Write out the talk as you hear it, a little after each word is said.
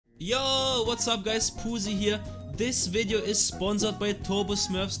Yo, what's up guys, Pusi here. This video is sponsored by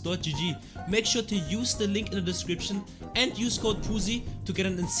turbosmurfs.gg. Make sure to use the link in the description and use code Pusi to get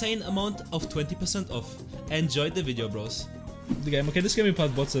an insane amount of 20% off. Enjoy the video, bros. The game. Okay, this game we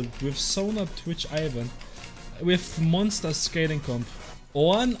played bots with Sona, Twitch, Ivan. With Monster Scaling Comp.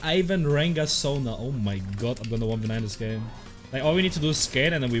 On Ivan, Rengar, Sona. Oh my god, I'm gonna 1v9 this game. Like, all we need to do is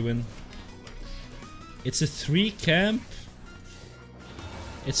scale and then we win. It's a 3 camp.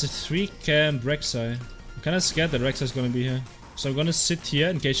 It's a 3 camp Rek'Sai. I'm kinda scared that Rek'Sai is gonna be here. So I'm gonna sit here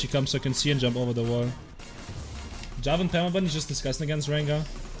in case she comes so I can see and jump over the wall. Jarvan permaban is just disgusting against Rengar.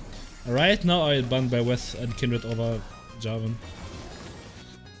 Right now I ban by Weth and Kindred over Jarvan.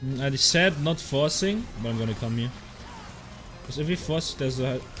 I said not forcing, but I'm gonna come here. Because if we force, there's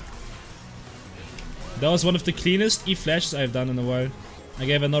a... That was one of the cleanest E flashes I've done in a while. I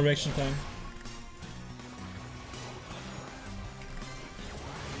gave her no reaction time.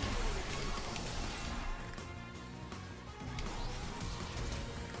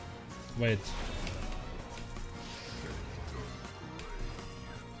 Wait.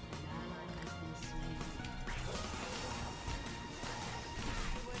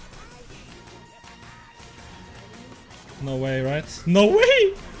 No way, right? No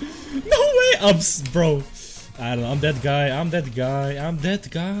way! No way! Bro. I don't know, I'm that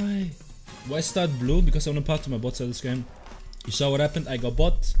guy. Why start blue? Because I want to part to my bots at this game. You saw what happened? I got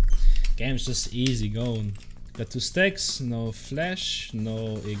bot. Game's just easy going. Got 2 stacks, no flash,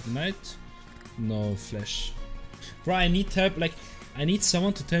 no ignite, no flash. Bro, I need help, like, I need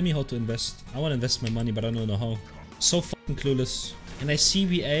someone to tell me how to invest. I want to invest my money, but I don't know how. So fucking clueless. And I see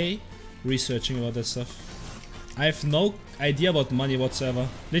VA researching about that stuff. I have no idea about money whatsoever.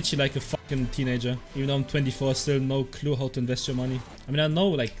 Literally like a fucking teenager. Even though I'm 24, still no clue how to invest your money. I mean, I know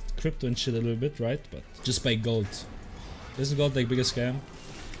like crypto and shit a little bit, right? But just buy gold. Isn't gold like biggest scam?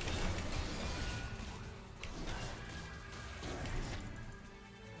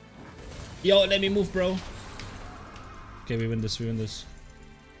 Yo, let me move, bro. Okay, we win this, we win this.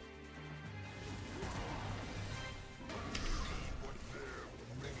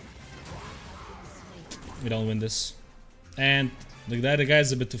 We don't win this. And the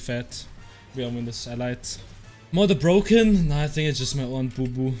guy's a bit too fat. We don't win this, I lied. Mother broken? No, I think it's just my own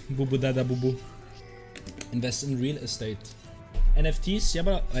boo-boo. Boo-boo dada boo-boo. Invest in real estate. NFTs? Yeah,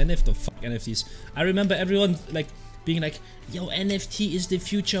 but fuck NFTs. I remember everyone like being like, yo, NFT is the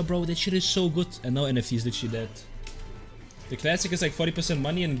future, bro, that shit is so good. And now NFT is literally dead. The classic is like 40%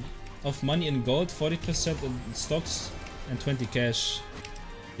 money in gold, 40% in stocks, and 20 cash.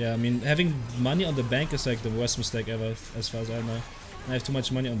 Yeah, I mean, having money on the bank is like the worst mistake ever, as far as I know. I have too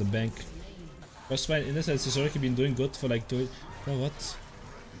much money on the bank. Frostbite in this has historically been doing good for like Bro, what?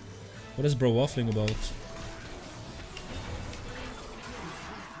 What is bro waffling about?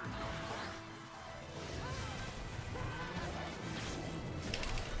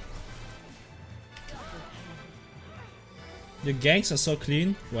 The ganks are so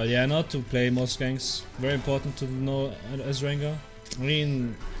clean. Well, yeah, not to play most ganks. Very important to know as Rengar. I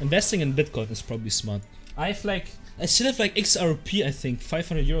mean, investing in Bitcoin is probably smart. I still have like XRP, I think.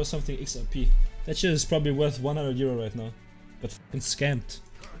 500 euro something XRP. That shit is probably worth 100 euro right now. But fucking scammed.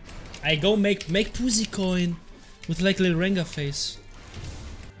 I go make Pusi coin with like a little Rengar face.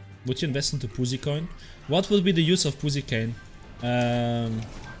 Would you invest into Pusi coin? What will be the use of Pusi coin?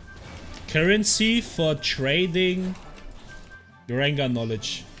 Currency for trading Rengar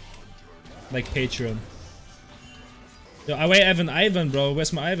knowledge. Like Patreon. Yo, wait, Ivan, bro.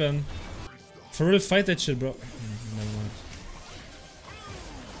 Where's my Ivan? For real, fight that shit, bro. Never mind.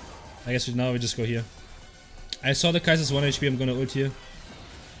 I guess now we just go here. I saw the Kaiser's 1 HP. I'm gonna ult here.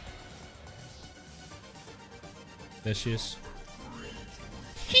 There she is.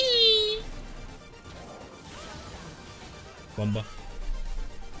 Bomba.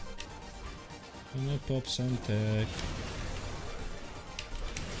 Gonna pop some tech.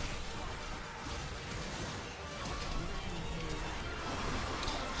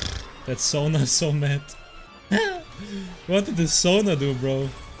 That Sona is so mad. What did the Sona do, bro?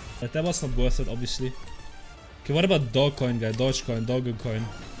 That was not worth it, obviously. Okay, what about Dogecoin, guy? Dogecoin, Dogecoin.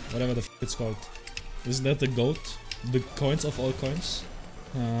 Whatever the f it's called. Isn't that the GOAT? The coins of all coins?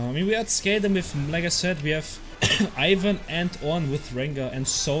 I mean, we outscaled them with, like I said, we have Ivan and Ornn with Rengar and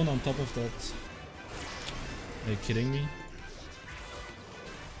Sona on top of that. Are you kidding me?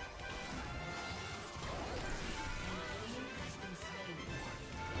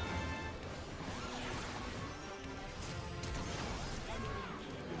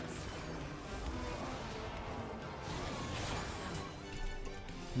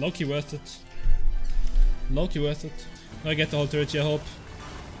 Low-key worth it. Low-key worth it. I get the whole turret here, I hope.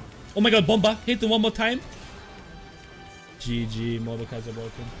 Oh my god, Bomba! Hit him one more time! GG, Mordekaiser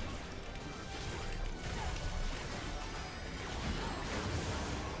broken.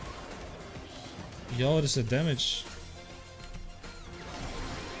 Yo, what is the damage?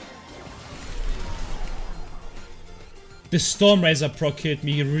 The Stormrazor proc hit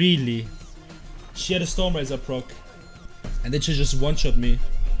me, really. She had a Stormrazor proc. And then she just one-shot me.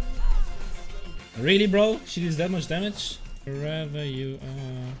 Really, bro? She deals that much damage? Wherever you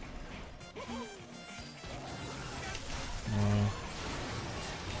are. Oh.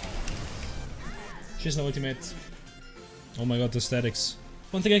 She has no ultimate. Oh my god, the statics.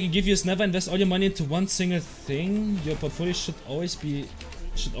 One thing I can give you is never invest all your money into one single thing. Your portfolio should always be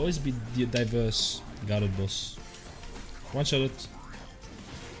diverse. Got it, boss. One shot it.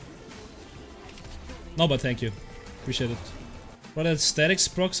 No, but thank you. Appreciate it. Bro, that statics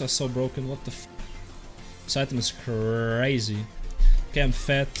procs are so broken. What the f? This item is crazy. Okay, I'm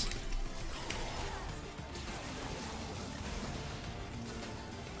fat.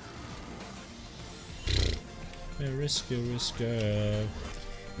 Risker.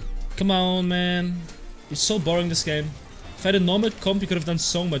 Come on, man. It's so boring, this game. If I had a normal comp, you could have done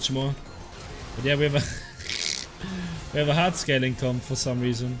so much more. But yeah, we have a we have a hard scaling comp for some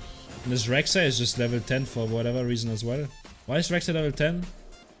reason. And this Rek'Sai is just level 10 for whatever reason as well. Why is Rek'Sai level 10?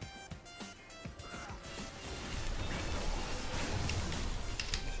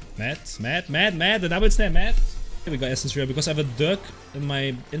 Matt, the double snap, Matt! Here we go Essence Reaver because I have a Dirk in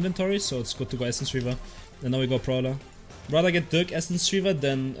my inventory, so it's good to go Essence Reaver. And now we go Prowler. Rather get Dirk Essence Reaver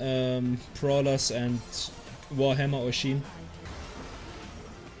than Prowlers and Warhammer or Sheen.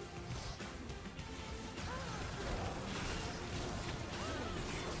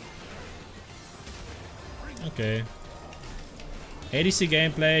 Okay. ADC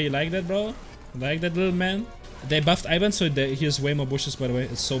gameplay, you like that, bro? You like that, little man? They buffed Ivan, so he has way more bushes, by the way.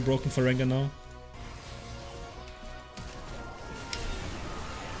 It's so broken for Rengar now.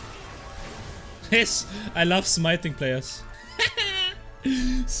 Yes, I love smiting players.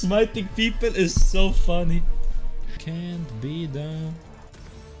 Smiting people is so funny. Can't be done.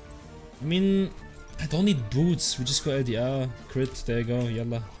 I mean, I don't need boots. We just go LDR, crit, there you go,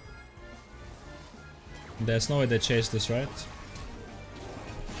 yalla. There's no way they chase this, right?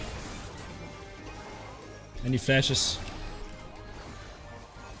 Any flashes?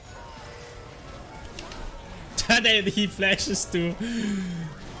 He flashes too.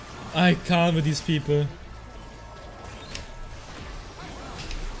 I can't with these people.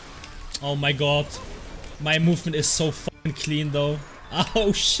 Oh my god. My movement is so fucking clean though.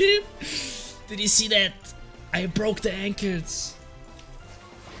 Oh shit. Did you see that? I broke the ankles.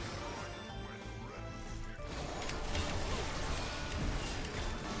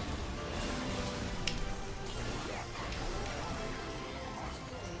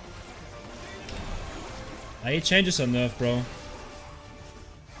 He changes on nerf, bro.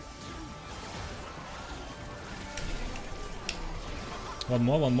 One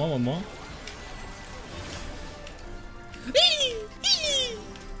more.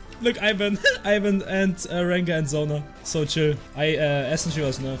 Look, Ivan and Rengar and Zona. So chill. Essence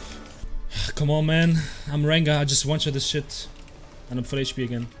was nerf. Come on, man. I'm Rengar. I just one-shot this shit. And I'm full HP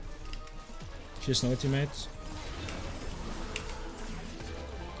again. She has no ultimate.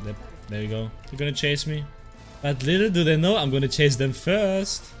 Yep, there you go. You're gonna chase me. But little do they know, I'm gonna chase them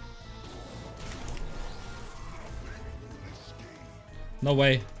first. No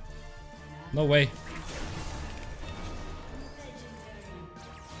way. No way.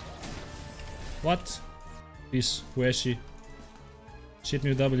 What? Please, where is she? She hit me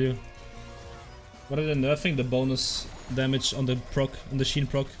with W. What are they nerfing? The bonus damage on the proc, on the Sheen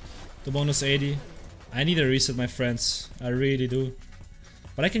proc. The bonus 80. I need a reset, my friends. I really do.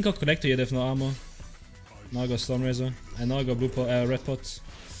 But I can go Collector yet, have no armor. Now I go Stormrazor. And now I go Red Pot.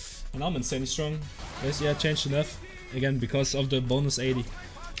 And now I'm insanely strong. Yes, yeah, change the nerf. Again, because of the bonus 80.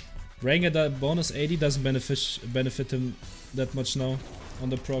 Rengar, the bonus 80 doesn't benefit him that much now on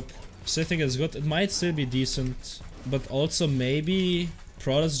the proc. Still think it's good. It might still be decent. But also maybe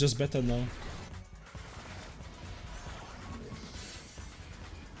Prowler's just better now.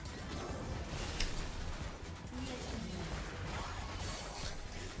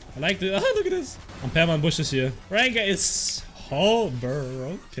 I like the. Oh, look at this! I'm permanent bushes here. Rengar is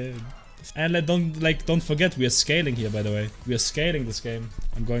broken. And don't forget, we are scaling here, by the way. We are scaling this game.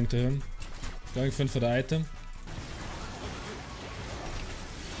 I'm going to him. Going for the item.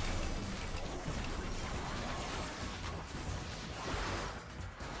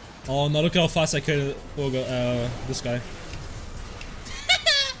 Oh no, look how fast I kill this guy.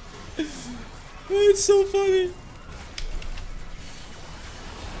 It's so funny.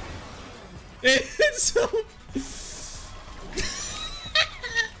 It's so...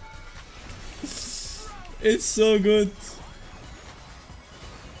 It's so good.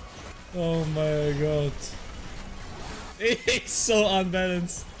 Oh my god. It's so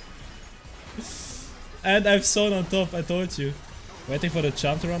unbalanced. And I've sown on top, I told you. Waiting for the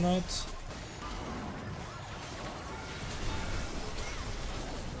charm to run out.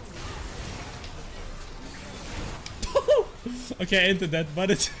 Okay, I entered that, but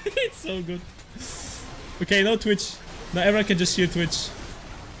it's so good. Okay, no Twitch. Now everyone can just hear Twitch.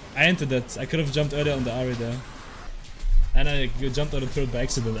 I entered that. I could have jumped earlier on the Ari there. And I jumped on the turret by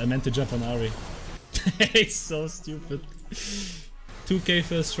accident. I meant to jump on Ari. It's so stupid. 2k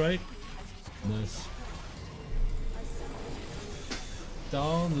first strike. Nice.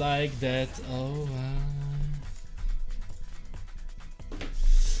 Don't like that. Oh wow.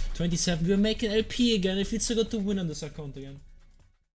 27. We're making LP again. It feels so good to win on this account again.